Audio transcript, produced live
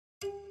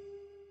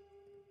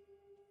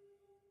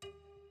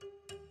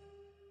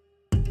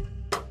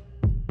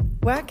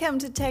Welcome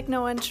to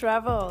Techno and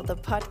Travel, the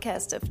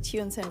podcast of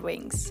Tunes and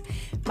Wings.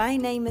 My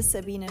name is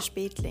Sabine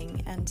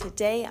Spetling, and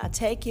today I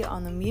take you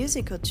on the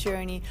musical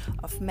journey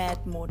of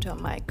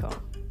madmotormiquel.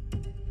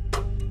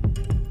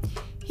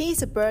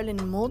 He's a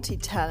Berlin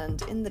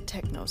multi-talent in the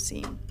techno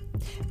scene.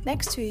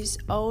 Next to his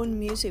own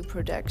music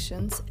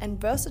productions and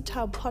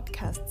versatile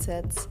podcast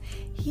sets,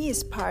 he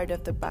is part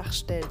of the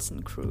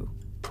Bachstelzen crew.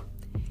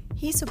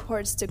 He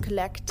supports the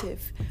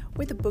collective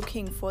with the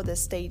booking for the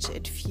stage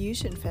at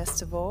Fusion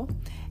Festival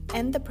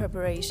and the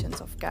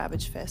preparations of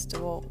Garbage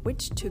Festival,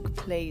 which took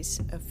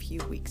place a few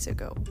weeks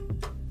ago.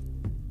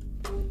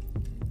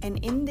 And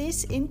in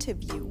this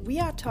interview, we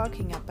are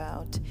talking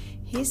about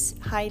his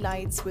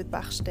highlights with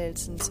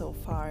Bachstelzen so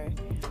far,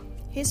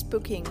 his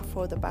booking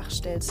for the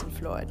Bachstelzen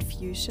floor at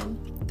Fusion,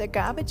 the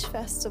Garbage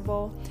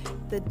Festival,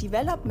 the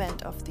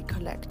development of the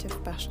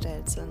collective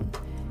Bachstelzen,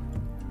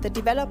 the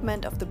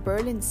development of the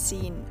Berlin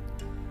scene,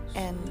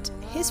 and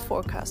his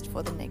forecast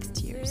for the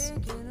next years.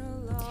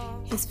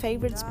 His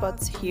favorite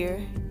spots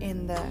here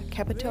in the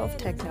capital of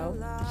techno,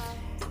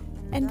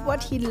 and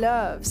what he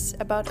loves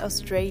about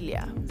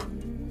Australia.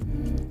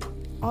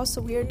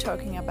 Also, we are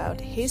talking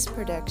about his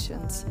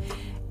productions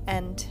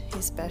and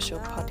his special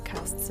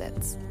podcast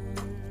sets.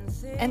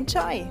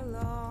 Enjoy!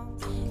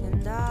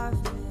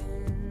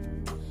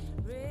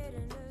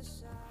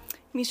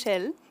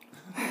 Michel.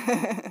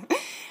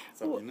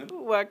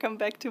 Welcome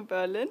back to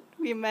Berlin.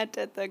 We met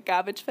at the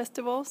Garbage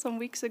Festival some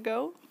weeks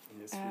ago.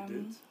 Yes, we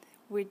did.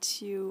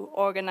 Which you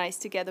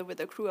organized together with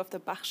the crew of the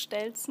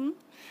Bachstelzen.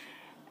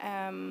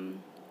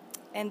 And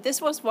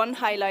this was one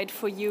highlight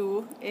for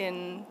you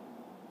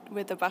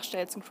with the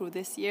Bachstelzen crew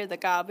this year, the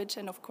Garbage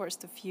and of course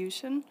the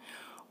Fusion.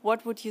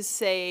 What would you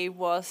say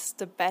was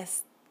the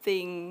best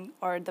thing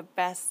or the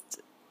best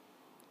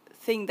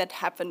thing that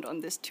happened on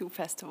these two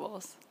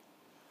festivals?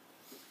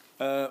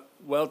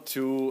 Well,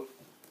 to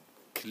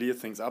clear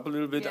things up a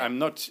little bit, Yeah. I'm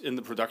not in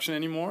the production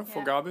anymore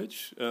for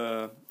Garbage.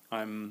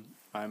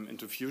 I'm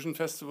into Fusion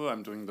Festival.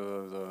 I'm doing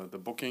the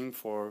booking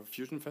for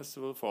Fusion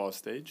Festival for our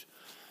stage.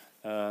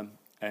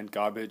 And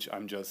Garbage,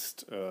 I'm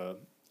just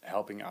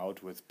helping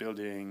out with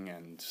building,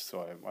 and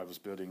so I was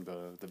building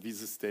the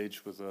Wiese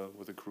stage with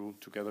a crew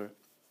together.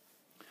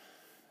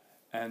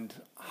 And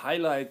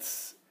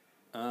highlights,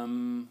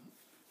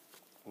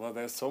 well,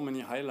 there's so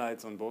many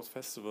highlights on both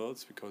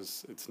festivals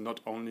because it's not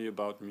only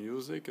about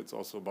music, it's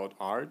also about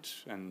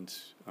art and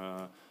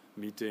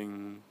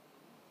meeting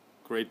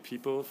great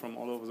people from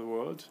all over the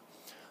world.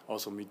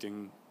 Also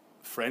meeting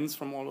friends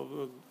from all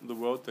over the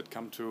world that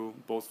come to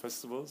both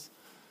festivals.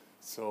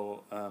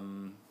 So, I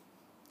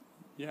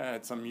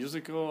had some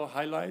musical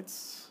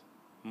highlights,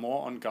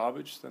 more on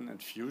Garbage than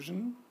at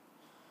Fusion.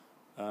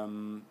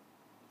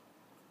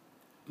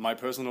 My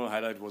personal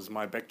highlight was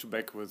my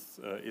back-to-back with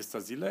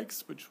Esther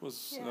Silex, which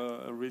was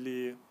a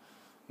really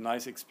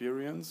nice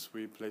experience.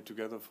 We played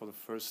together for the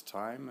first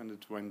time, and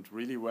it went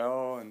really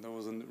well, and there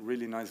was a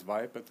really nice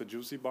vibe at the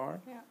Juicy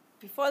Bar. Yeah.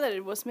 Before that,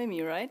 it was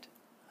Mimi, right?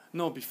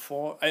 No,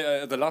 before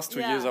the last 2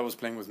 years I was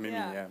playing with Mimi,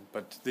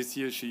 but this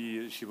year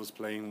she was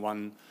playing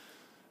one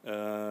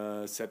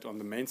set on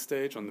the main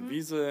stage on the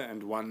Wiese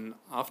and one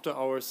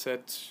after-hour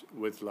set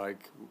with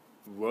like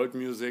world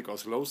music or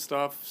slow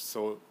stuff.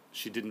 So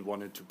she didn't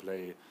want to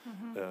play.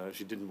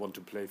 She didn't want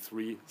to play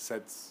 3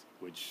 sets,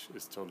 which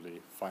is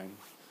totally fine.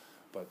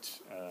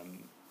 But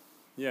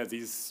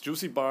these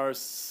Juicy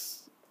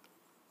Bars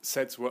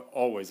sets were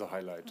always a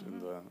highlight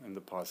in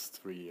the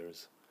past 3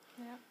 years.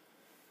 Yeah.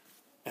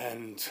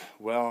 And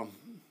well,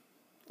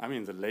 I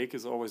mean, the lake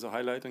is always a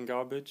highlight in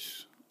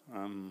Garbage.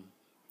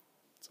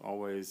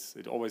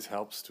 It always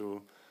helps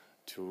to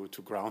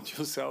ground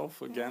yourself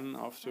again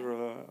after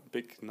a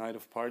big night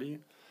of party.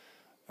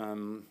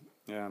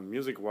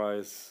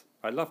 Music-wise,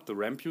 I loved the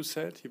Rampu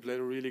set. He played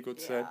a really good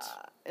set.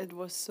 It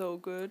was so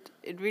good.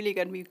 It really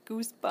got me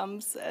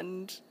goosebumps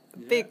and a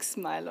big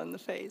smile on the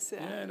face.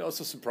 Yeah, it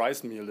also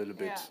surprised me a little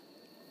bit.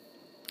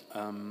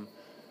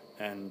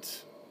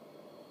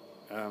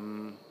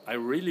 I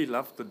really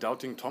loved the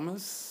Doubting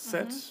Thomas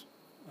set,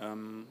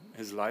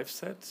 his live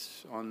set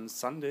on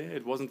Sunday.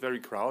 It wasn't very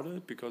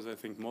crowded because I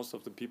think most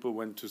of the people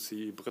went to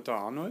see Britta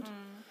Arnold.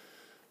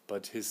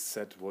 But his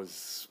set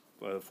was,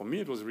 for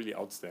me, it was really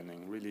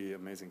outstanding, really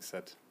amazing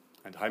set.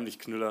 And Heimlich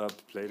Knüller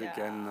played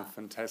again, a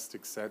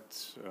fantastic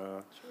set.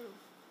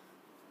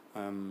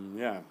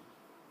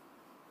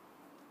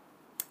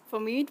 For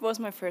me, it was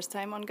my first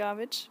time on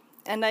Garbage.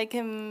 And I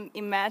can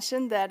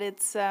imagine that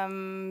it's a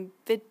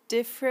bit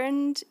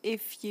different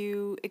if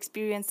you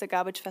experience the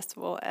Garbage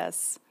Festival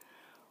as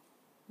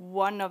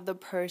one of the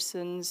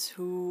persons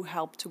who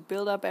helped to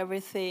build up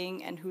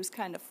everything and who's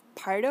kind of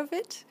part of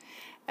it,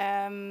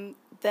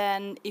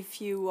 than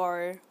if you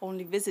are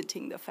only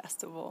visiting the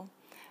festival.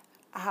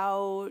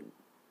 How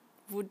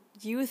would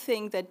you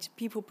think that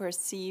people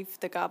perceive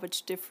the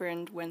Garbage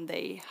different when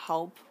they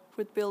help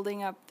with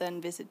building up than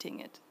visiting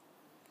it?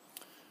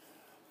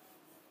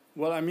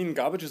 Well, I mean,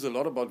 Garbage is a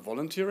lot about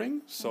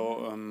volunteering,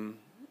 so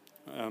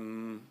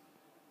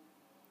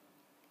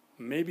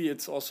maybe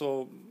it's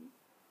also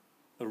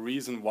a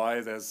reason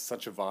why there's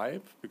such a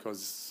vibe,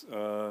 because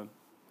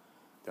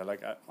they're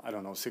like, I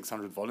don't know,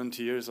 600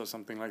 volunteers or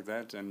something like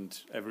that, and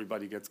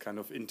everybody gets kind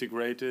of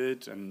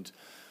integrated, and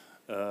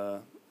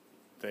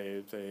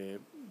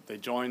they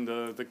join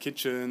the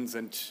kitchens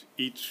and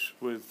eat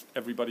with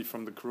everybody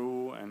from the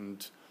crew,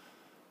 and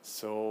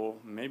so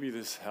maybe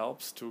this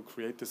helps to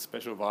create this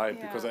special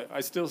vibe, because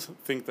I still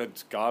think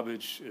that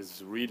Garbage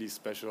is really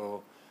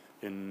special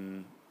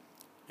in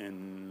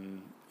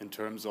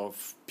terms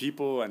of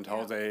people and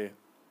how they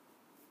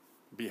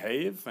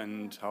behave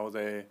and how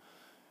they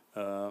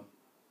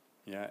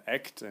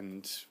act,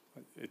 and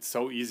it's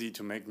so easy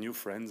to make new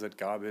friends at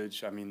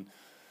Garbage. I mean,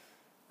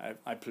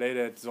 I played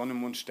at Sonne,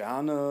 Mond,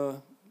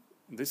 Sterne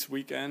this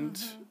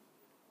weekend,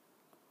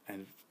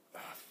 and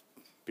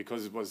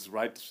because it was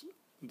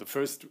the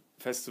first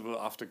festival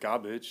after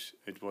Garbage,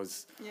 it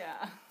was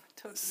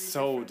totally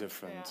so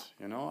different.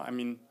 You know, I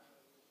mean,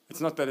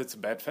 it's not that it's a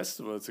bad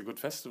festival, it's a good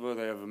festival,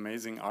 they have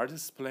amazing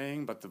artists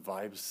playing, but the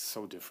vibe is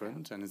so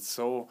different, and it's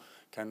so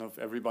kind of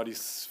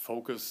everybody's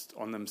focused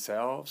on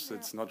themselves.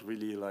 It's not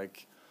really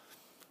like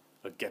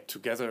a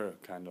get-together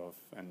kind of,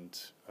 and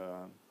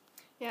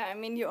I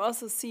mean, you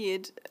also see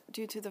it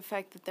due to the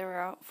fact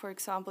that for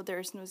example, there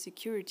is no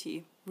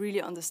security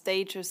really on the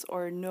stages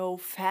or no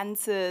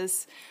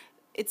fences.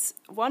 It's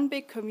one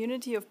big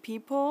community of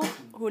people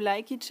who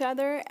like each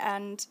other,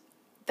 and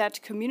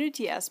that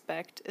community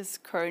aspect is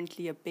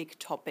currently a big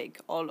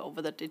topic all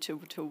over the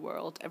digital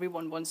world.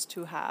 Everyone wants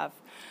to have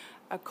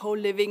a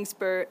co-living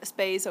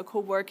space or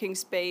co-working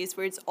space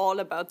where it's all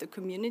about the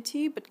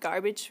community, but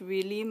Garbage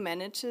really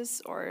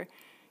manages or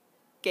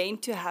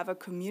gained to have a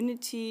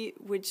community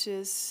which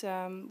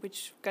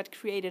got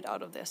created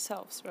out of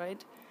themselves,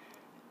 right?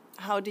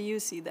 How do you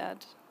see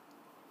that?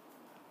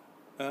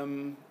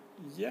 I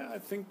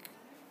think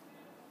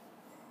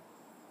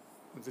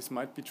this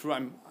might be true.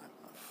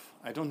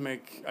 I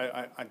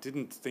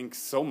didn't think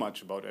so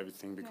much about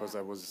everything, because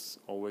I was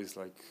always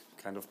like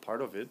kind of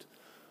part of it.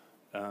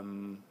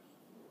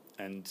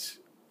 And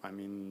I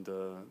mean,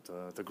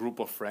 the group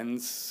of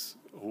friends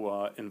who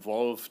are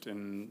involved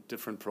in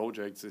different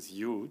projects is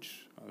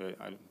huge.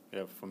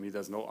 For me,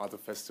 there's no other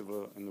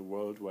festival in the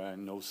world where I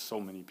know so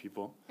many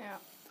people.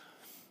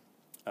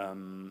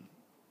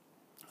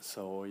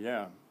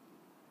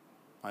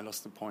 I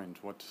lost the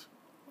point. What?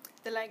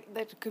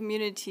 That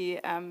community.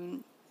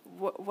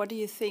 What do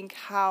you think?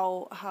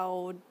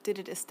 How did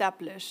it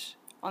establish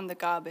on the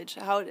Garbage?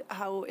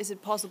 How is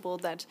it possible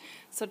that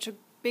such a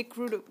big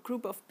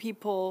group of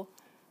people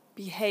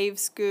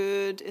behaves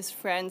good, is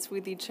friends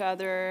with each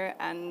other,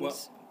 and... Well,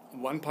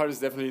 one part is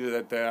definitely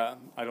that there are,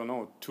 I don't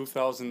know,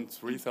 2,000,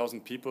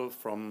 3,000 people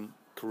from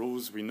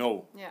crews we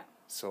know.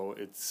 So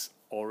it's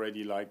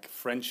already like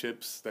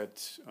friendships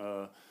that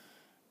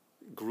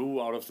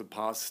grew out of the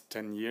past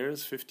 10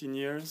 years, 15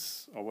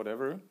 years, or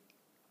whatever.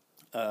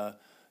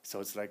 So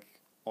it's like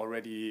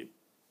already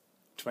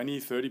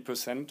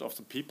 20-30% of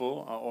the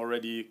people are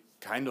already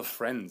kind of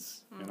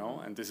friends, you know?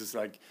 And this is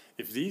like,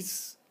 if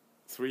these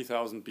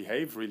 3,000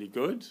 behave really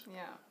good,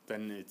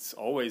 then it's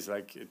always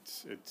like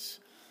it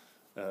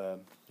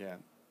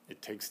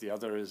takes the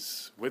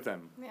others with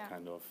them,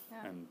 kind of.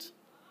 And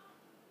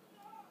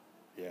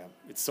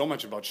it's so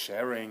much about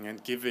sharing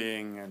and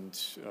giving, and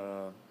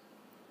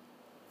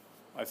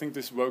I think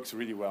this works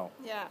really well.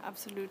 Yeah,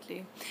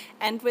 absolutely.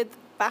 And with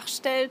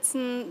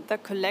Bachstelzen, the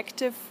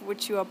collective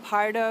which you are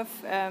part of,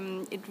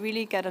 it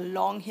really got a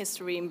long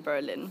history in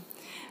Berlin.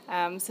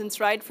 Since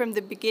right from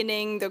the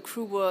beginning, the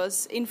crew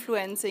was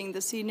influencing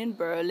the scene in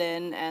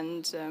Berlin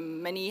and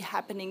many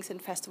happenings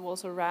and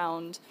festivals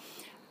around.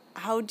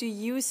 How do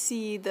you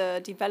see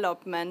the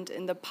development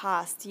in the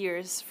past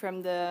years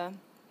from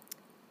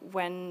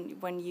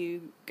when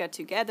you got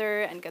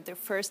together and got the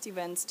first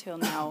events till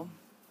now?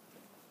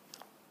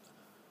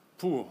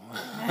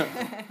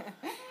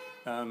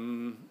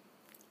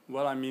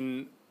 Well, I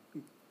mean,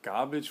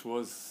 Garbage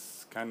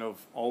was kind of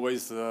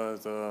always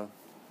the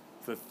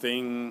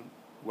thing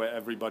where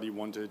everybody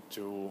wanted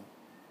to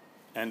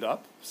end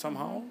up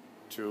somehow,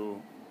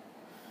 to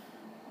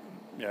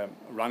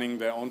running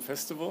their own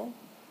festival.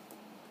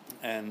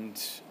 And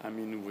I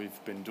mean,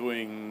 we've been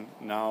doing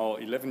now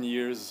 11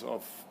 years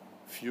of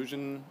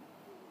fusion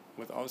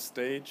with our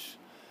stage.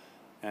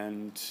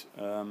 And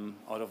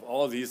out of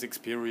all these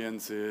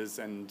experiences,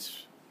 and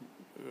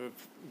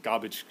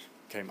Garbage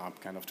came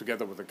up kind of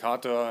together with the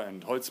Kater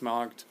and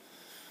Holzmarkt.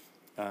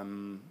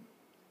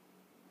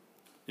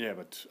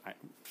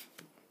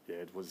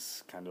 It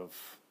was kind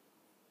of,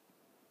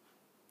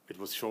 it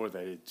was sure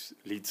that it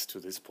leads to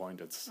this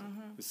point. It's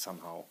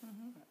somehow.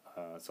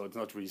 So it's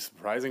not really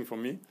surprising for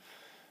me.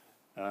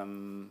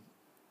 And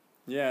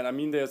I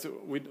mean,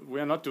 we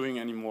are not doing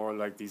any more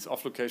like these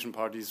off-location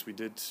parties we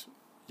did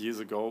years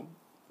ago.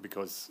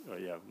 Because,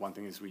 one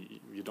thing is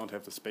you don't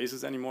have the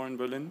spaces anymore in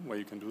Berlin where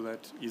you can do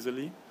that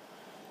easily.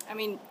 I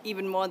mean,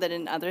 even more than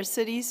in other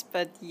cities,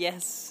 but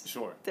yes,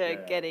 sure,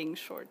 they're getting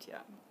short,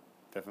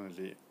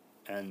 Definitely.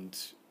 And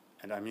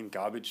I mean,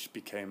 Garbage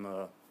became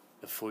a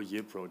full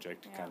year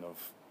project, kind of.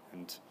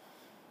 And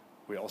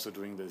we're also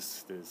doing the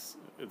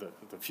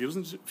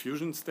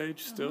fusion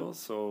stage still.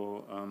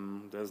 So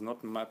there's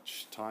not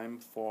much time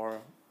for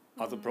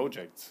other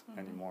projects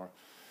anymore.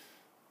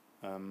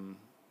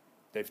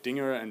 Dave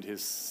Dinger and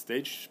his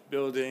stage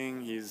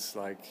building, he's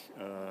like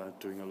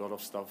doing a lot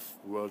of stuff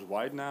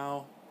worldwide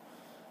now.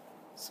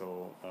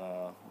 So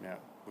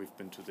we've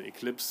been to the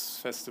Eclipse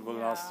Festival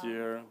last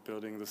year,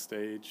 building the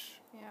stage.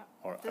 Yeah,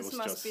 or this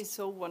must be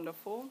so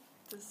wonderful.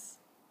 This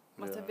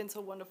must have been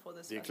so wonderful.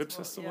 This Eclipse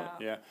Festival.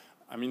 Yeah.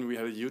 I mean, we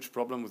had a huge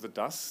problem with the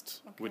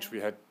dust, which we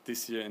had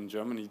this year in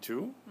Germany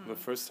too. The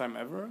first time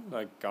ever.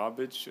 Like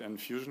Garbage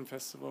and Fusion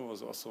Festival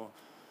was also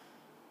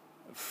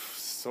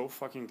so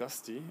fucking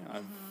dusty.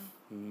 I've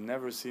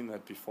never seen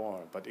that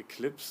before. But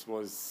Eclipse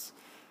was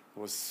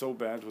so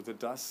bad with the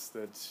dust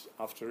that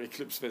after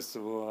Eclipse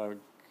Festival,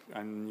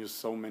 I knew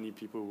so many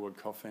people who were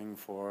coughing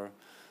for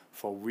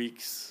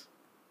weeks.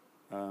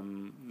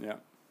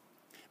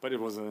 But it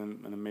was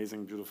an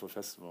amazing, beautiful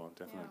festival,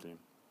 definitely.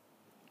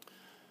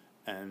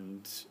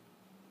 And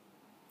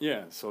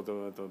so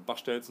the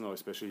Bachstelzen, or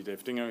especially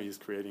Dave Dinger, he's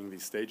creating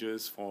these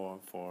stages for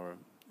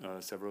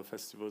several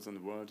festivals in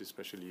the world,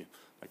 especially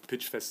like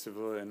Pitch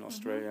Festival in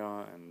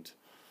Australia and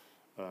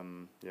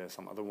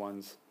some other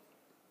ones.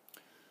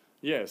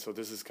 Yeah, so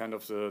this is kind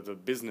of the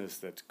business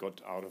that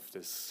got out of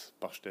this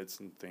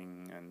Bachstelzen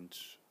thing. And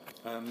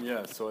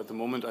so at the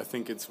moment I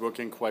think it's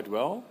working quite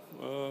well,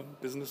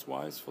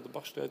 business-wise, for the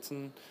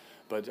Bachstelzen.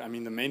 But I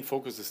mean, the main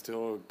focus is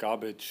still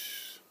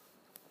Garbage,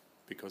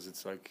 because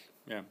it's like,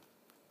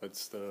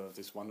 that's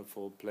this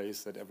wonderful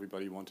place that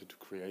everybody wanted to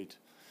create.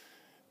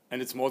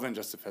 And it's more than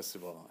just a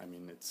festival. I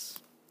mean,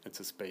 it's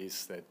a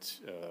space that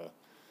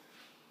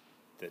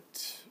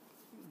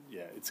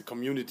it's a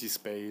community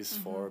space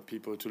for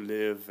people to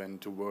live and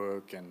to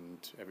work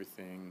and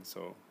everything.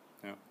 So,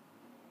 yeah.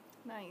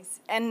 Nice.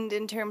 And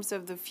in terms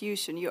of the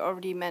fusion, you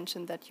already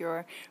mentioned that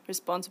you're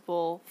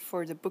responsible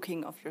for the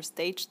booking of your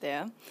stage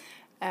there.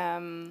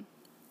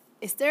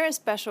 Is there a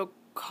special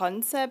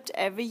concept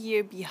every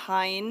year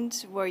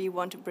behind where you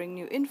want to bring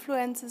new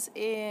influences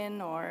in,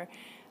 or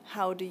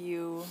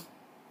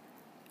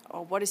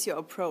what is your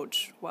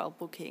approach while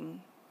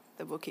booking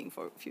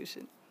for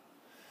Fusion?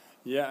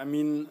 Yeah, I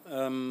mean,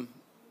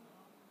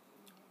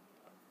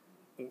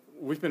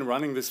 we've been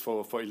running this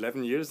for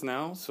 11 years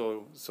now,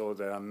 so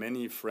there are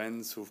many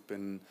friends who've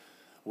been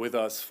with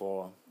us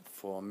for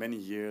many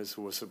years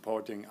who were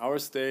supporting our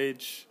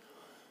stage,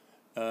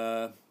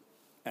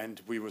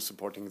 and we were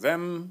supporting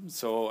them.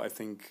 So I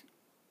think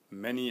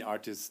many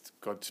artists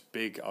got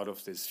big out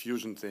of this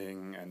fusion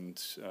thing,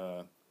 and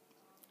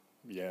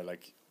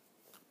like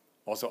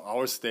also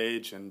our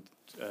stage and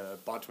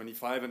Bar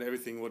 25 and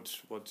everything.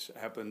 What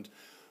happened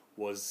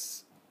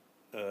was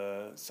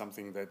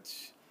something that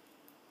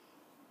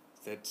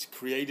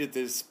created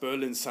this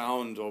Berlin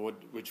sound, or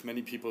which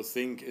many people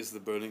think is the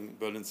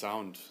Berlin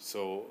sound.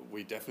 So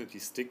we definitely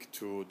stick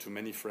to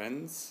many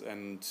friends,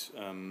 and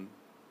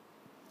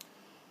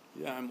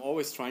I'm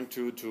always trying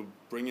to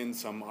bring in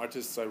some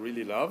artists I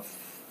really love,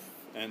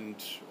 and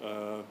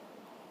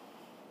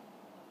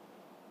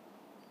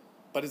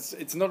but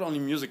it's not only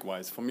music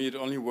wise. For me, it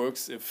only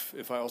works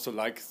if I also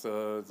like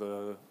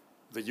the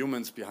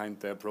humans behind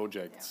their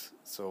projects.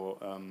 So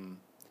I'm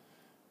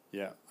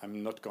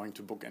not going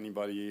to book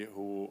anybody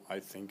who I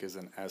think is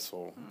an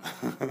asshole.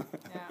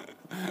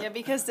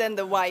 Because then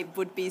the vibe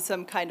would be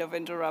some kind of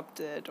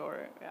interrupted,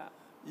 or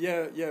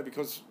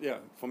because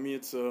for me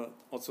it's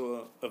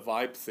also a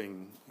vibe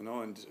thing,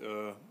 and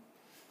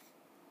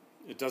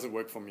it doesn't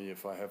work for me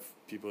if I have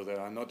people that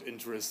are not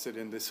interested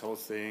in this whole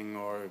thing,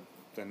 or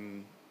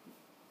then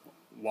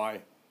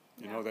why?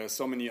 There's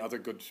so many other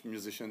good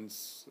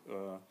musicians.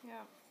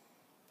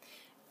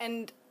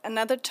 And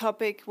another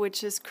topic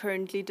which is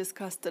currently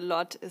discussed a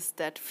lot is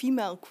that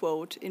female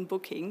quote in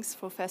bookings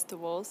for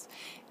festivals.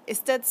 Is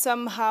that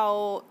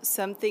somehow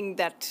something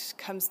that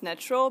comes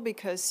natural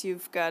because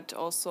you've got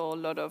also a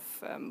lot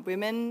of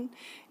women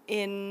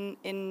in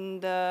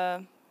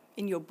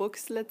your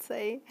books, let's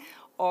say,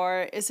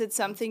 or is it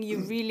something you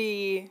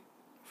really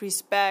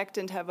respect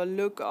and have a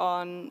look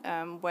on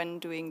when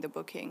doing the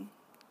booking?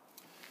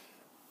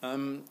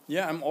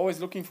 I'm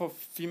always looking for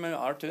female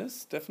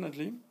artists,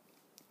 definitely.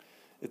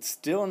 It's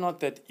still not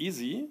that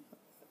easy,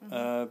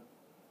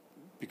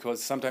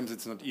 because sometimes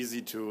it's not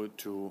easy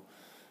to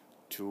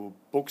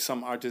book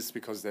some artists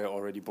because they're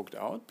already booked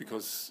out,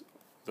 because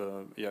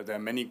there are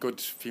many good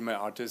female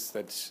artists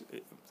that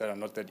are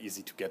not that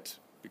easy to get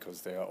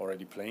because they are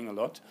already playing a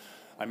lot.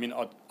 I mean,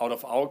 out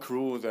of our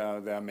crew,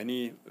 there are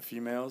many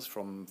females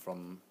from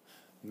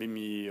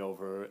Mimi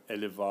over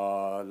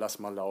Eleva,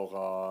 Lasma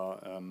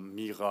Laura,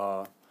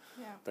 Mira.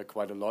 There are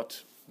quite a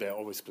lot. They're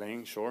always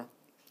playing, sure,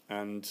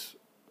 and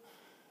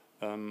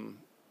I'm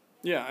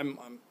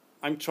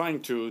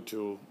trying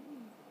to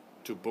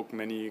book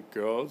many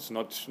girls,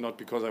 not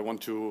because I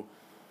want to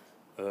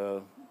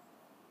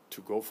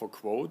go for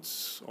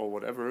quotes or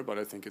whatever, but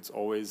I think it's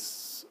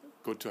always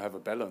good to have a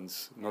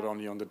balance, not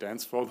only on the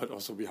dance floor but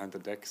also behind the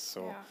decks.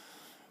 So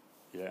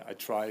I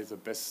try the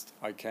best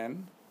I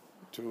can,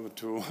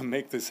 to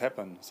make this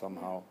happen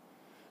somehow.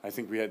 I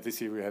think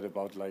this year we had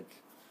about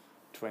like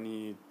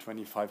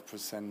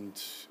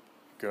 25%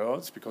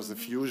 girls, because the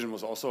fusion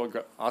was also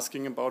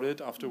asking about it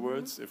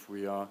afterwards, if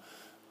we are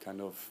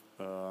kind of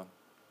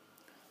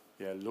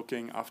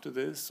looking after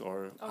this,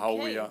 or how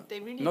we are. They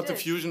really not did. The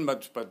fusion,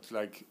 but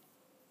like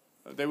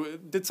they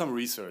did some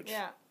research.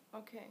 Yeah.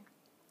 Okay.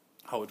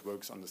 How it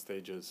works on the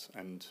stages,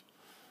 and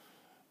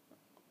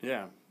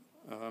nice.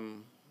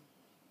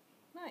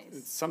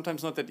 It's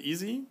sometimes not that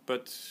easy,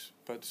 but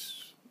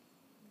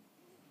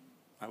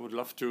I would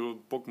love to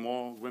book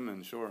more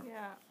women, sure.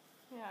 Yeah,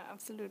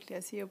 absolutely. I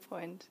see your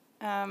point.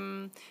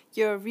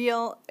 You're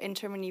real, in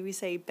Germany we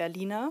say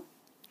Berliner.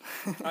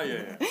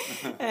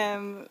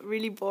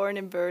 Really born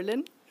in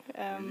Berlin.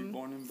 Really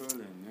born in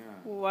Berlin, yeah.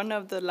 One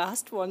of the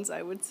last ones,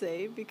 I would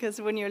say, because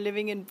when you're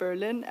living in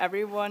Berlin,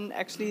 everyone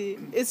actually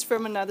is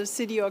from another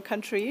city or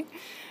country.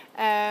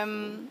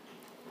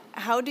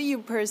 How do you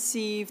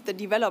perceive the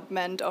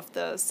development of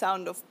the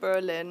sound of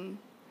Berlin?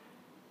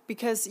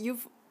 Because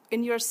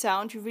in your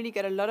sound, you really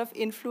get a lot of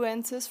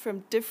influences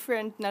from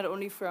different, not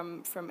only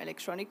from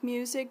electronic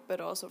music, but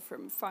also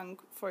from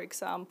funk, for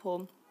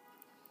example.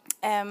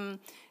 And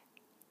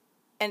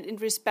in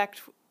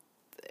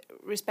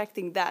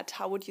respecting that,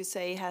 how would you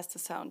say has the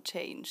sound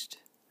changed?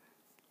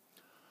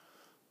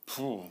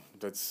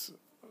 That's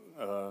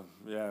a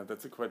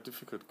quite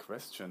difficult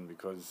question,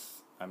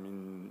 because I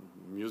mean,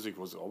 music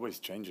was always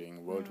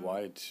changing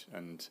worldwide,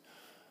 and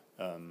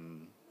I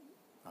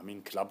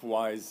mean,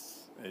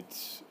 club-wise,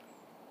 it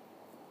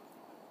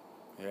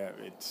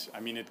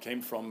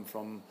came from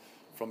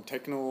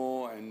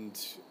techno and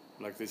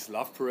like this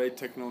Love Parade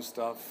techno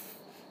stuff.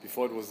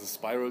 Before it was the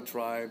Spiral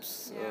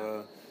Tribes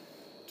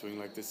doing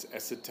like this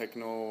acid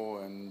techno,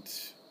 and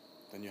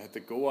then you had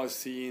the Goa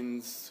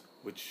scenes,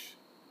 which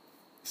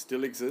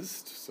still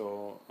exist.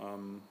 So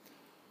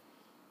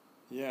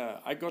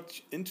I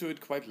got into it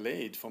quite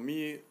late. For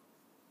me,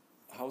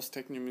 house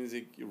techno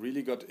music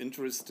really got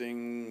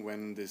interesting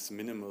when this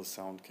minimal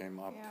sound came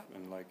up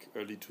in like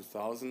early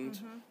 2000.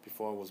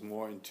 Before I was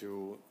more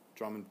into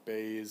drum and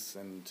bass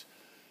and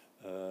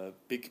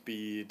big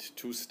beat,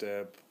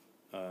 two-step.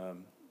 I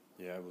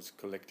was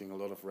collecting a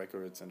lot of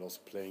records and also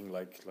playing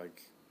like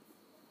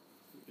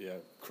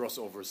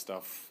crossover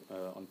stuff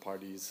on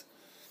parties.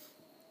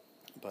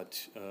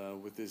 But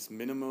with this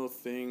minimal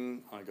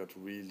thing, I got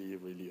really,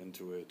 really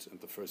into it. And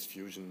the first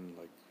fusion,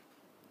 like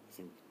I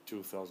think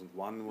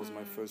 2001 was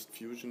my first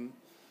fusion.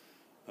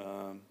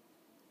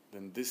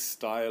 Then this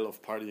style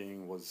of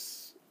partying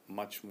was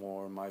much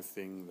more my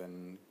thing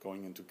than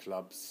going into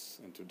clubs,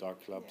 into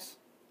dark clubs.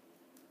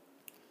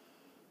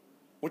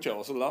 Which I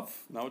also love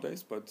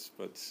nowadays, but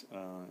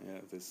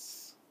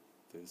this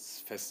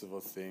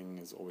festival thing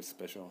is always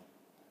special.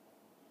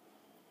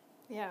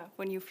 Yeah,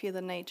 when you feel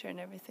the nature and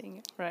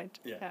everything, right?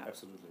 Yeah.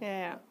 Absolutely.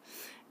 Yeah.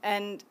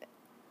 And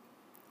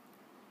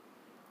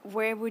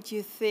where would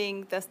you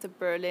think does the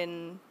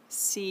Berlin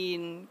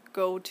scene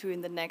go to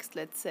in the next,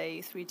 let's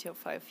say, 3 to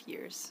 5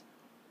 years?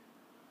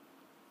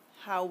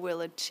 How will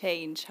it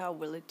change? How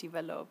will it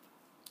develop?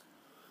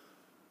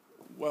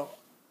 Well,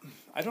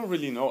 I don't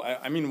really know.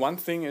 I mean, one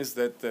thing is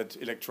that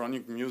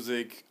electronic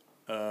music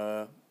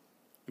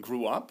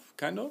grew up,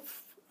 kind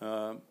of.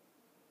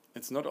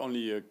 It's not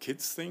only a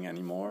kids thing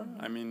anymore.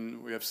 I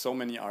mean, we have so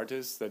many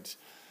artists that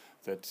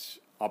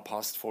are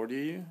past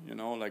 40, you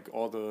know, like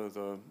all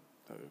the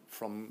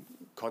from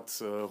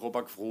Kotze,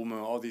 Robak Vrome,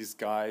 all these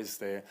guys,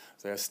 they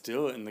are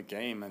still in the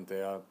game, and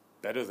they are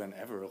better than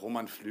ever.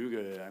 Roman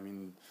Flügel, I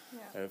mean,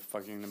 they're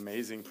fucking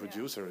amazing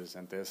producers,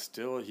 and they're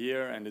still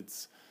here, and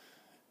it's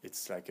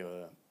like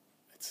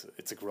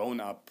it's a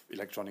grown-up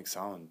electronic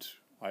sound.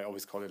 I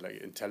always call it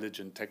like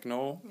intelligent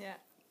techno. Yeah.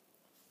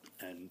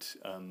 And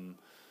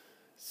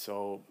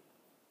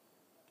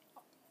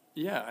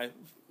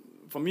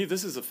for me,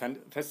 this is a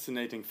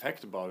fascinating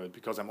fact about it,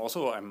 because I'm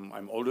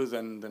older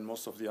than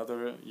most of the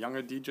other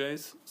younger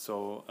DJs.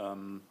 So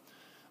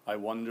I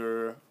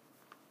wonder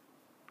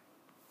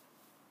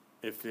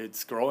if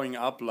it's growing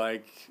up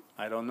like,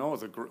 I don't know,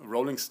 the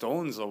Rolling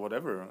Stones or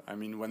whatever. I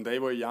mean, when they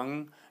were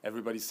young,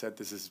 everybody said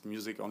this is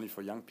music only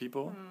for young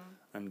people,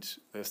 and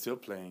they're still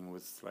playing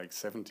with like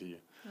 70.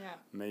 Yeah.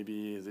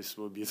 Maybe this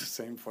will be the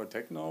same for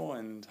techno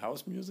and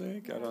house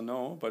music. I don't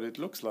know, but it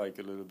looks like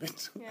a little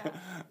bit. Yeah.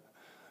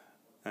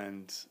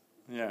 And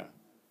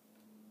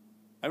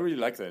I really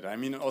like that. I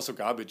mean, also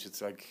Garbage.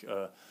 It's like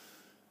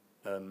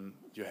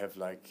you have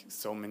like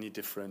so many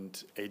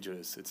different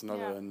ages. It's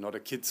not a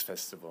kids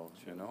festival,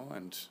 you know.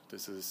 And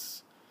this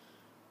is,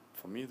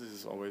 for me, this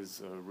is always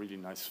a really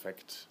nice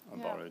fact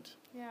about it.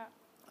 Yeah.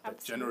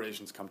 That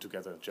generations come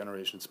together,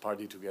 generations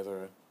party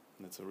together.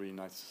 That's a really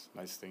nice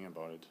thing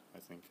about it, I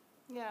think.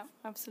 Yeah,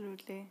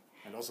 absolutely.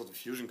 And also the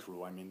fusion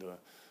crew. I mean,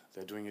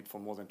 they're doing it for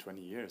more than 20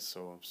 years.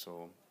 So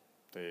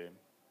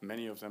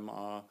many of them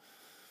are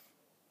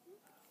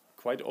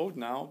quite old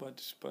now,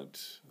 but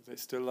they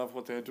still love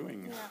what they're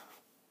doing. Yeah.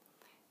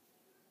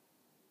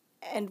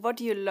 And what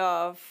do you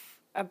love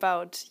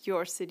about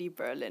your city,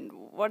 Berlin.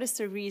 What is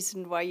the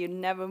reason why you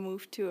never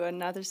moved to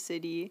another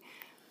city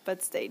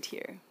but stayed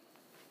here?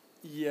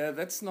 Yeah,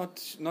 that's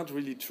not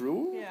really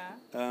true. Yeah.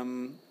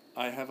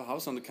 I have a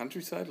house on the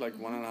countryside, like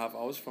 1.5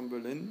 hours from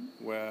Berlin,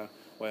 where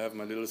I have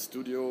my little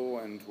studio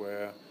and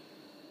where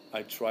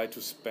I try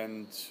to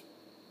spend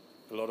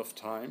a lot of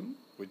time,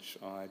 which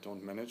I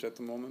don't manage at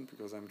the moment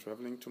because I'm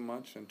traveling too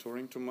much and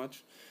touring too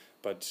much.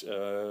 But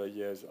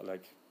yes,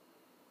 like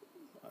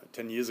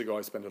 10 years ago,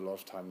 I spent a lot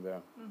of time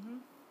there.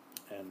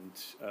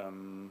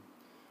 And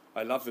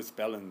I love this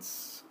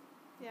balance.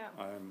 Yeah.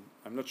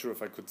 I'm not sure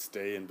if I could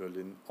stay in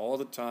Berlin all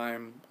the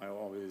time.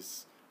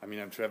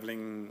 I'm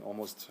traveling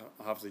almost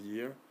half the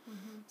year.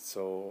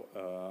 So,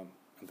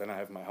 and then I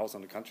have my house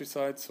on the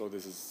countryside, so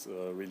this is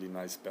a really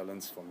nice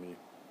balance for me.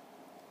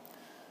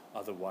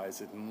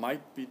 Otherwise, it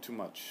might be too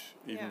much,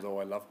 even though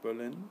I love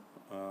Berlin.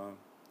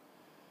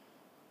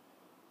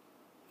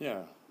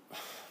 Yeah.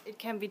 It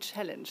can be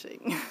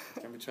challenging.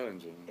 It can be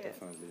challenging, yes.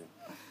 Definitely.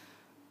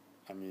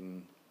 I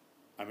mean,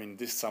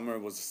 this summer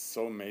was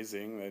so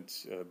amazing that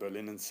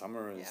Berlin in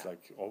summer is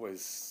like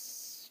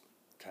always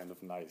kind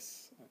of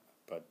nice.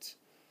 But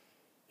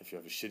if you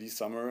have a shitty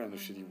summer and a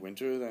shitty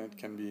winter, then it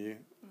can be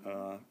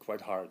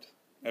quite hard.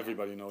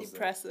 Everybody knows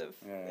depressive.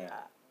 That.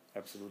 Yeah.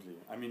 Absolutely.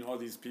 I mean, all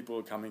these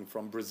people coming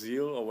from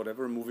Brazil or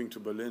whatever, moving to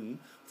Berlin,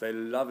 they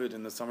love it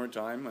in the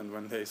summertime, and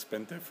when they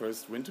spend their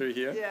first winter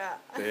here,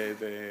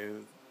 they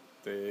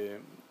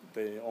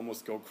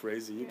almost go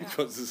crazy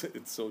because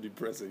it's so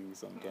depressing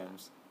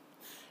sometimes.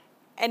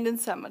 And in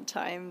summer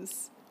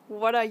times,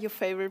 what are your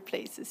favorite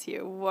places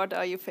here? What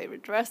are your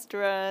favorite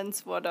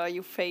restaurants? What are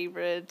your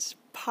favorite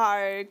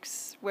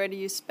parks? Where do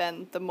you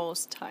spend the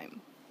most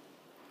time?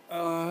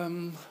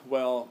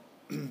 Well,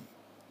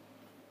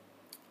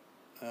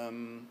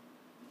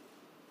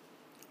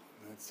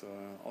 that's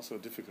also a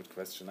difficult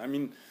question. I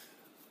mean,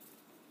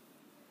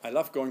 I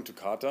love going to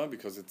Kata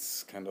because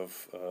it's kind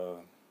of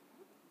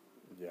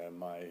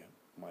my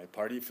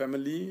party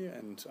family,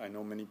 and I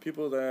know many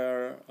people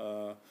there.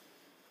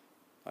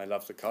 I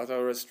love the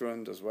Kata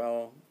restaurant as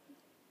well.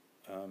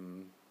 I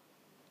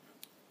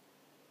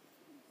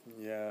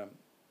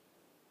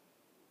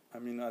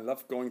mean, I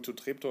love going to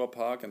Treptower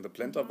Park and the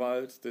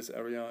Plenterwald, this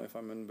area, if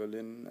I'm in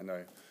Berlin, and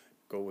I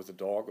go with a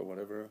dog or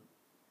whatever.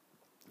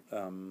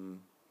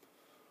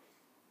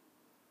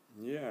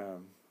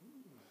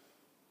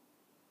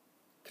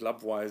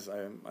 Club-wise,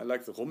 I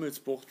like the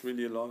Rummelsbucht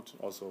really a lot.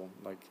 Also,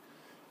 like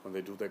when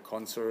they do their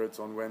concerts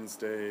on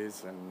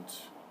Wednesdays,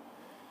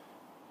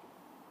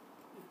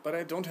 but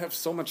I don't have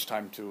so much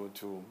time to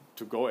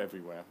go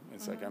everywhere.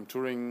 It's like I'm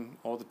touring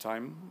all the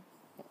time,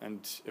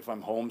 and if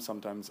I'm home,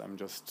 sometimes I'm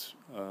just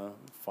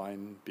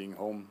fine being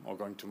home or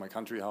going to my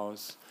country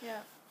house.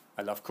 Yeah.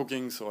 I love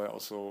cooking, so I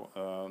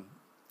also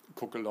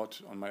cook a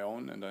lot on my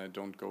own, and I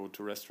don't go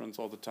to restaurants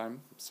all the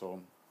time. So,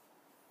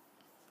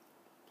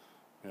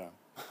 yeah.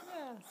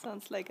 Yeah,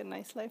 sounds like a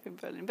nice life in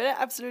Berlin. But I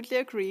absolutely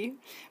agree.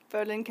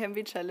 Berlin can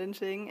be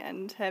challenging,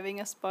 and having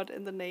a spot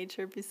in the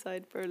nature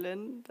beside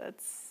Berlin,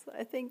 that's,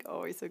 I think,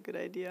 always a good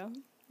idea.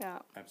 Yeah.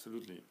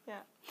 Absolutely.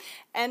 Yeah.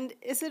 And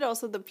is it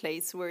also the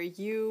place where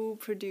you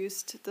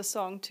produced the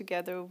song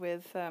together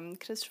with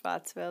Chris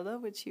Schwarzwälder,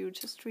 which you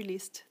just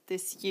released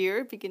this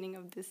year, beginning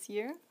of this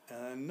year?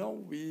 No,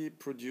 we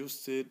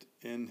produced it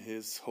in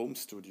his home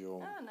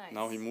studio. Ah, nice.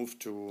 Now he moved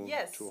to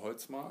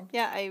Holzmarkt.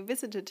 Yeah, I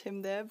visited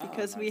him there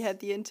because we had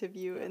the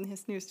interview in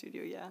his new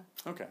studio,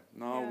 Okay,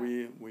 now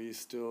we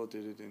still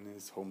did it in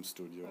his home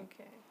studio.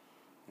 Okay.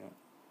 Yeah.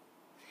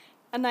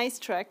 A nice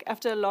track.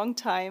 After a long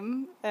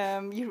time,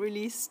 you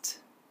released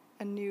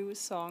a new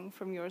song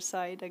from your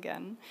side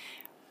again.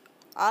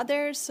 Are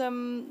there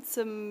some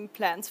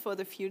plans for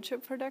the future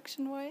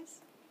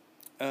production-wise?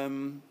 I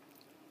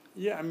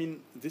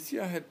mean, this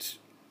year I had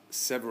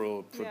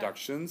several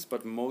productions,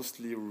 but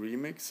mostly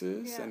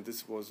remixes, and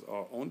this was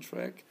our own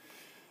track.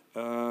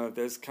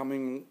 There's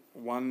coming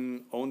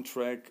one own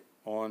track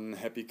on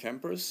Happy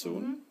Campers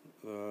soon,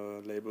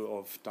 the label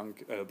of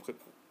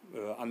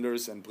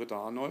Anders and Britta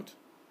Arnold.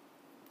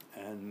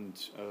 And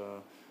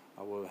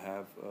I will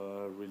have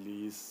a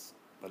release,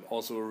 but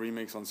also a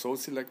remix on Soul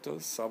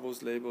Selectors,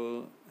 Sabo's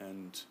label,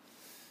 and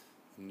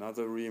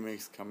another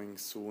remix coming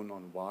soon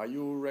on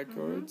Vayu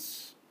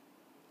Records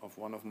of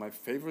one of my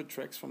favorite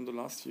tracks from the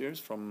last years.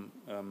 From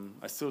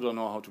I still don't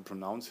know how to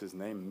pronounce his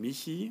name,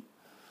 Michi,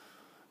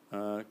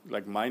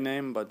 like my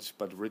name, but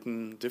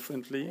written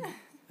differently.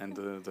 And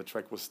the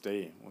track was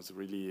Stay. It was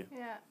really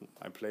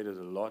I played it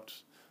a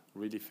lot.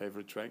 Really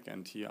favorite track,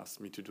 and he asked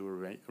me to do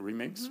a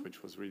remix,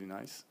 which was really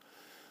nice.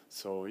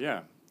 So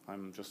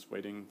I'm just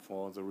waiting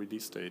for the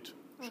release date.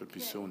 Should be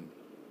soon.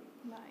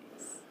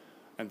 Nice.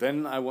 And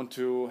then I want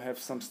to have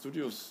some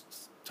studios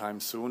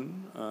time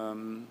soon.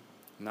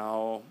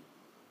 Now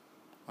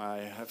I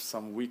have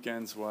some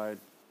weekends where I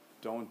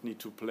don't need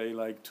to play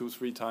like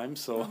 2-3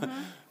 times,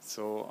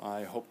 so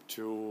I hope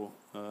to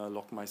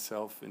lock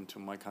myself into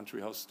my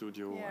country house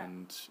studio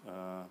and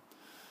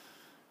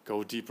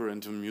go deeper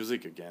into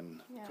music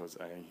again, because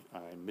I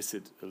miss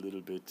it a little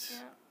bit.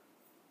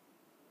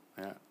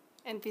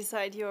 And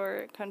beside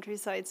your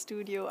countryside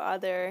studio, are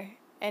there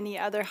any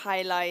other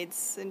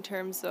highlights in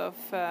terms of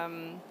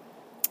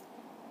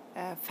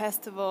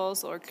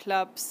festivals or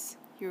clubs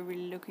you're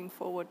really looking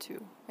forward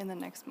to in the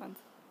next month?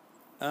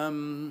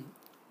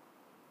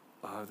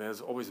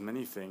 There's always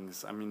many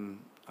things. I mean,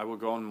 I will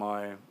go on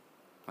my,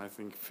 I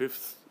think,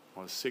 5th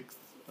or 6th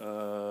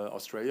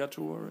Australia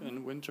tour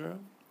in winter.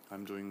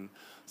 I'm doing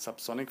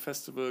Subsonic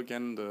Festival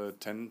again, the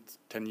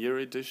 10-year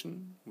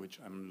edition, which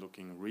I'm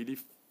looking really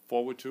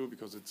forward to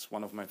because it's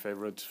one of my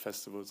favorite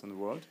festivals in the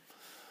world.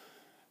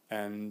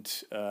 And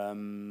I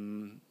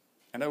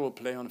will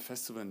play on a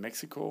festival in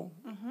Mexico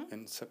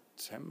in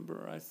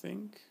September, I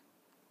think.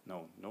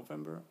 No,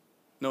 November.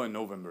 No, in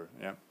November,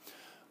 yeah.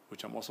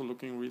 Which I'm also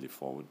looking really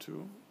forward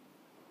to.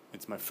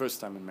 It's my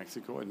first time in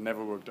Mexico. It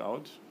never worked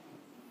out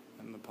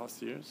in the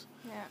past years.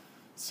 Yeah.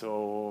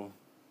 So,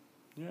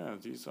 yeah,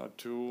 these are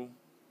two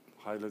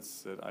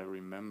highlights that I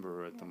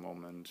remember at the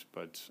moment.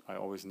 But I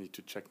always need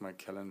to check my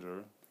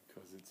calendar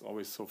because it's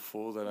always so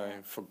full that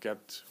I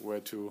forget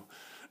where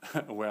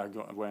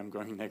I'm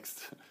going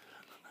next.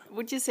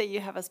 Would you say you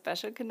have a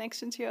special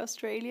connection to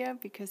Australia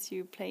because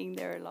you're playing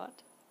there a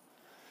lot?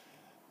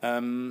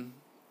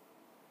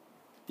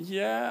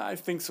 Yeah, I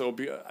think so.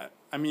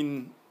 I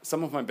mean,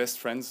 some of my best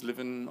friends live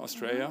in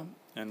Australia,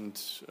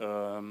 and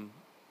over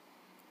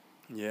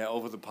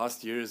the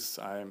past years,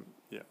 I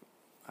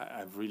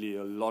have really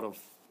a lot of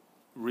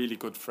really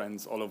good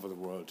friends all over the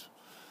world,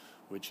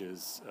 which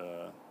is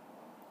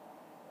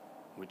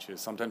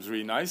sometimes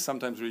really nice,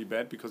 sometimes really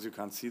bad because you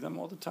can't see them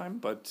all the time.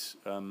 But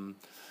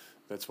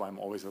that's why I'm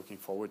always looking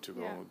forward to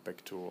go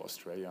back to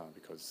Australia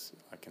because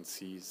I can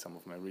see some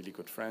of my really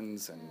good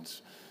friends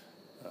and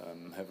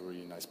have a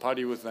really nice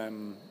party with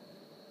them.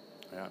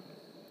 Yeah.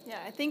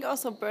 Yeah, I think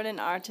also Berlin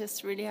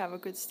artists really have a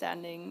good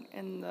standing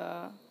in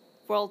the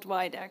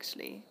worldwide,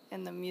 actually,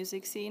 in the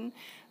music scene,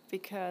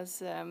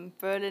 because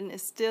Berlin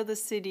is still the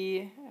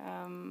city.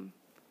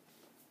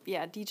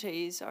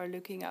 DJs are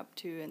looking up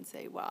to and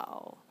say,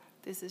 "Wow,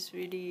 this is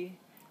really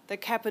the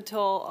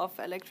capital of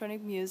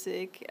electronic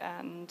music,"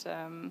 and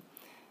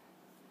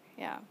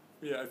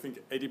Yeah, I think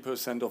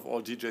 80% of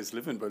all DJs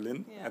live in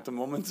Berlin at the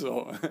moment,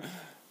 so.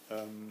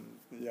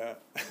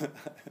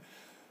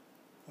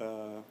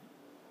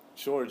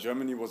 Sure,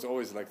 Germany was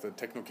always like the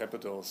techno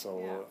capital,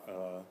 so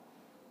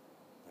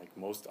like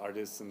most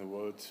artists in the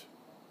world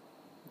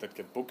that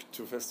get booked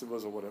to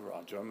festivals or whatever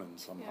are German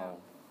somehow,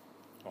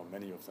 or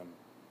many of them.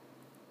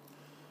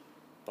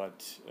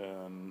 But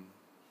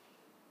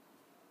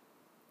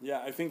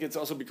I think it's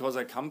also because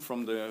I come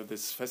from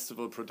this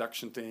festival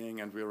production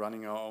thing and we're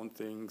running our own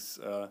things.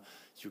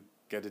 You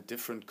get a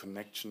different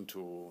connection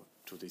to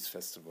these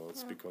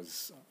festivals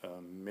because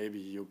maybe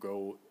you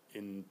go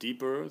in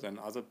deeper than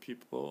other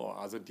people or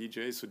other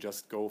DJs who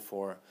just go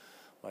for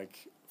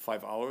like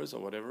 5 hours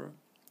or whatever.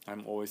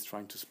 I'm always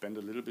trying to spend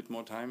a little bit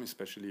more time,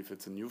 especially if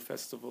it's a new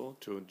festival,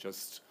 to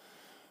just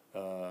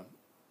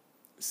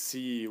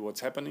see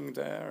what's happening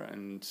there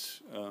and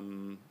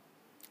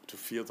to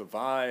feel the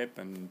vibe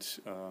and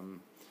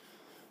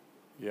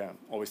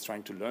always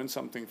trying to learn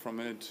something from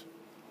it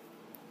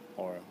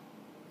or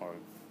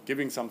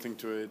giving something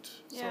to it.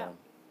 So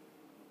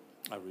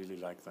I really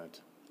like that.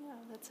 Yeah,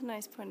 that's a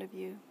nice point of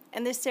view.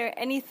 And is there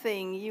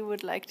anything you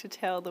would like to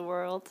tell the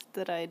world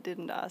that I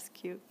didn't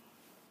ask you?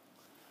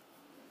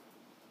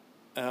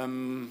 There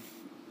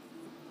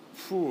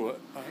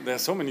are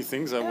so many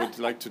things I would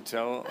like to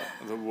tell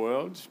the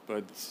world,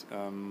 but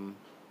I'm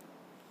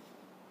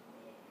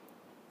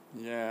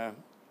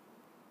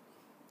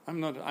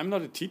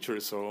not a teacher,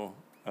 so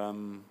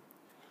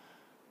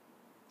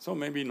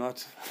maybe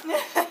not.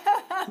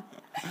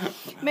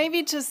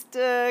 Maybe just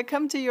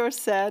come to your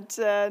set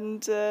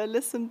and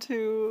listen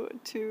to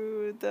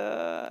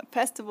the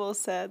festival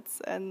sets,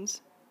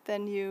 and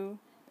then you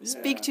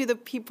speak to the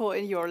people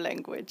in your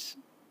language.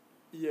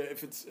 Yeah,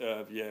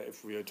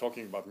 if we are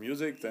talking about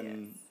music,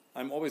 then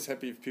I'm always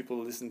happy if people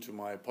listen to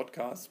my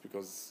podcast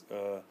because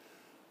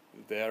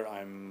there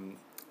I'm.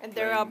 And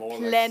there are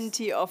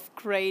plenty of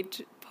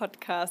great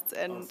podcasts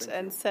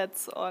and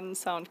sets on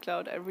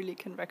SoundCloud. I really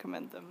can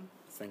recommend them.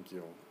 Thank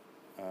you.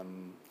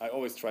 I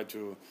always try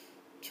to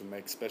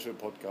make special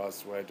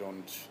podcasts where I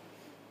don't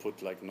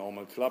put like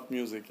normal club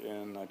music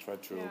in. I try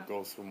to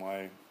go through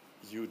my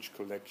huge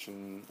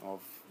collection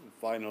of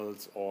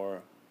vinyls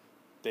or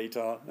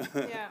data.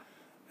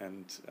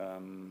 And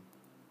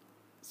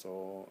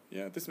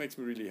this makes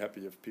me really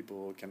happy if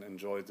people can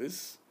enjoy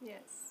this.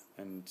 Yes.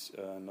 And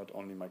not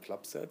only my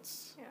club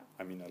sets. Yeah.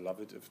 I mean, I love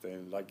it if they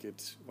like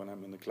it when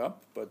I'm in the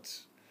club,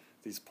 but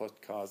these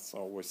podcasts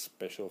are always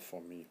special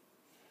for me.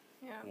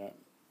 Yeah.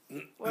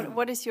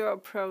 What is your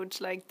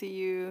approach? Like, do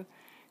you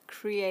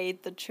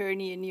create the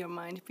journey in your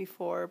mind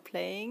before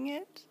playing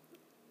it,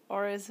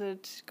 or is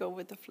it go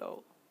with the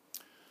flow?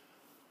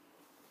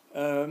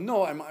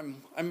 No,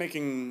 I'm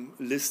making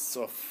lists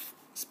of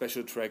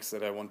special tracks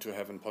that I want to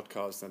have in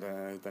podcasts, and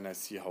then I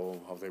see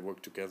how they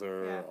work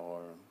together.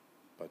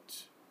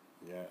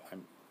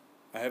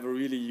 I have a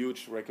really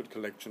huge record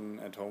collection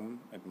at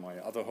home, at my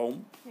other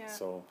home. Yeah.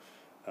 So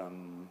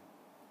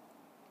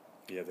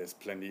yeah, there's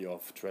plenty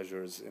of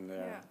treasures in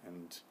there,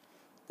 and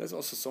there's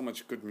also so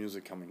much good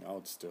music coming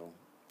out still.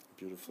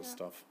 Beautiful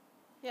stuff.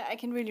 Yeah, I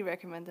can really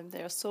recommend them.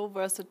 They are so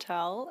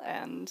versatile,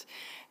 and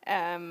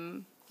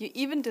you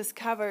even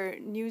discover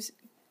new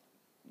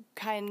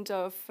kind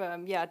of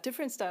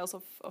different styles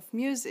of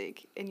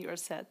music in your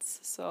sets.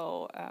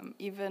 So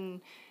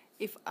even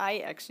if I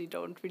actually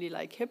don't really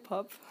like hip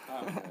hop,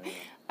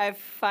 I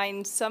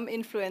find some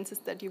influences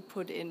that you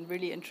put in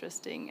really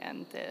interesting,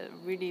 and they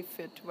really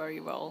fit very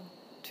well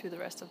to the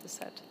rest of the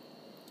set.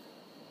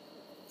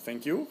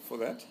 Thank you for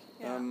that.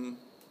 Yeah.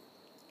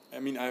 I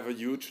mean, I have a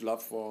huge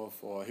love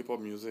for hip hop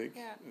music,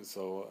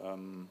 so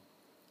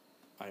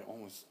I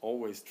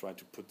always try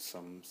to put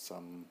some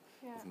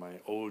of my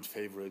old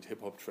favorite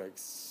hip hop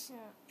tracks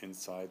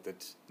inside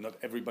that not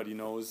everybody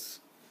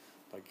knows,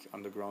 like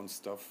underground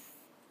stuff.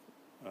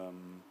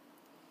 I'm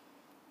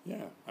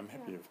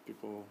happy if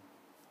people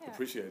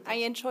appreciate that.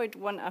 I enjoyed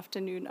one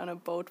afternoon on a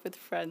boat with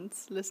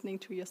friends listening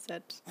to your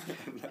set.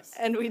 Nice.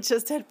 And we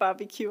just had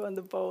barbecue on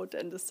the boat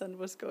and the sun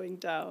was going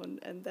down,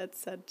 and that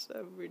set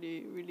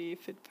really, really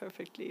fit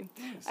perfectly.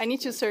 Nice. I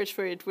need to search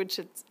for it, which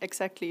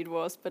it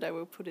was, but I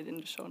will put it in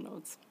the show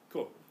notes.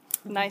 Cool.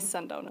 Nice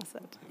sundowner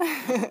set.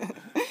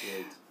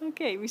 Great.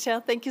 Okay,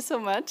 Michel, thank you so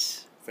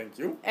much. Thank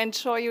you.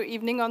 Enjoy your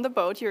evening on the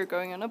boat. You're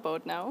going on a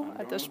boat now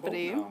at the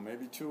Spree.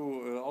 Maybe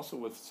too, also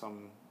with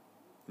some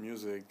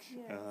music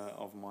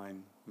of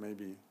mine,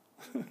 maybe.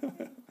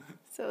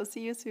 So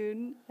see you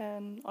soon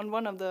on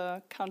one of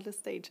the countless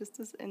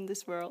stages in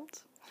this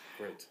world.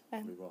 Great,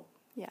 we will.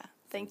 Yeah,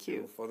 thank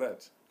you for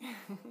that.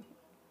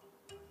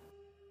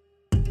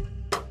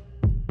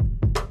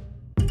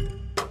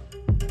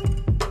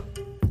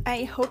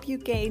 I hope you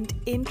gained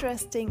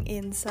interesting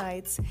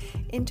insights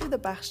into the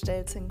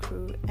Bachstelzen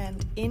crew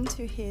and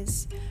into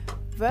his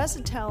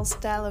versatile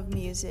style of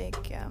music.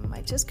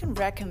 I just can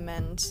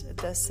recommend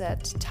the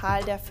set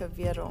Tal der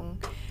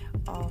Verwirrung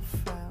of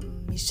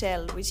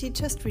Michel, which he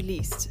just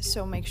released.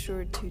 So make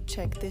sure to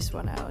check this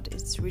one out.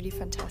 It's really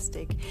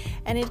fantastic.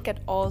 And it got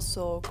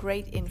also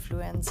great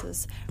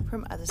influences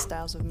from other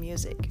styles of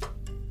music.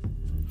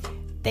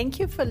 Thank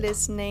you for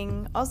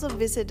listening. Also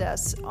visit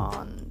us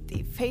on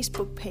the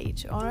Facebook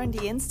page or on the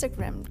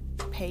Instagram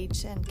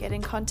page and get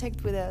in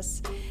contact with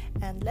us.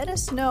 And let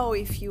us know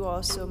if you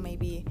also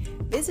maybe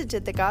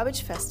visited the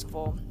Garbage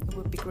Festival. It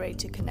would be great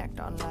to connect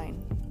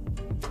online.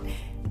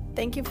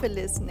 Thank you for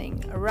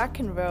listening. Rock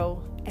and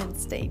roll and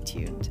stay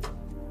tuned.